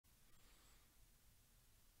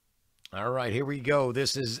All right, here we go.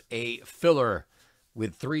 This is a filler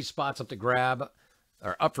with 3 spots up to grab,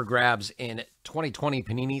 or up for grabs in 2020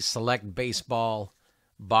 Panini Select Baseball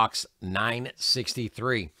Box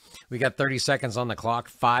 963. We got 30 seconds on the clock,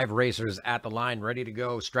 5 racers at the line, ready to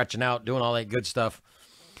go, stretching out, doing all that good stuff.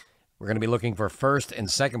 We're going to be looking for first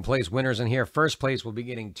and second place winners in here. First place will be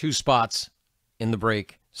getting 2 spots in the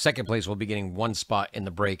break. Second place will be getting 1 spot in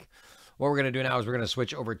the break. What we're going to do now is we're going to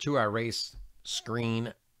switch over to our race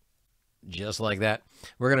screen just like that.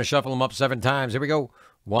 We're going to shuffle them up 7 times. Here we go.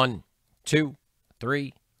 1, 2,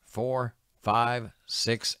 3, 4, 5,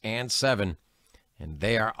 6, and 7. And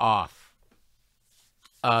they are off.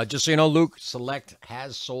 Just so you know, Luke, Select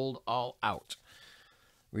has sold all out.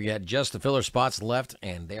 We got just the filler spots left,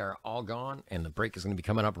 and they are all gone. And the break is going to be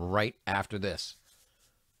coming up right after this.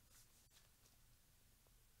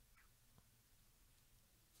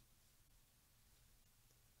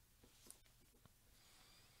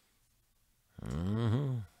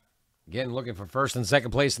 Again, looking for first and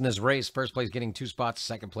second place in this race. First place getting 2 spots.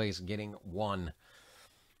 Second place getting 1.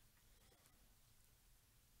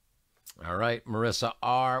 All right, Marissa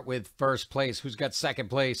R. with first place. Who's got second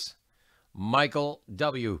place? Michael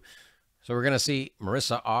W. So we're going to see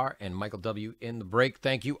Marissa R. and Michael W. in the break.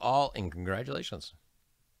 Thank you all, and congratulations.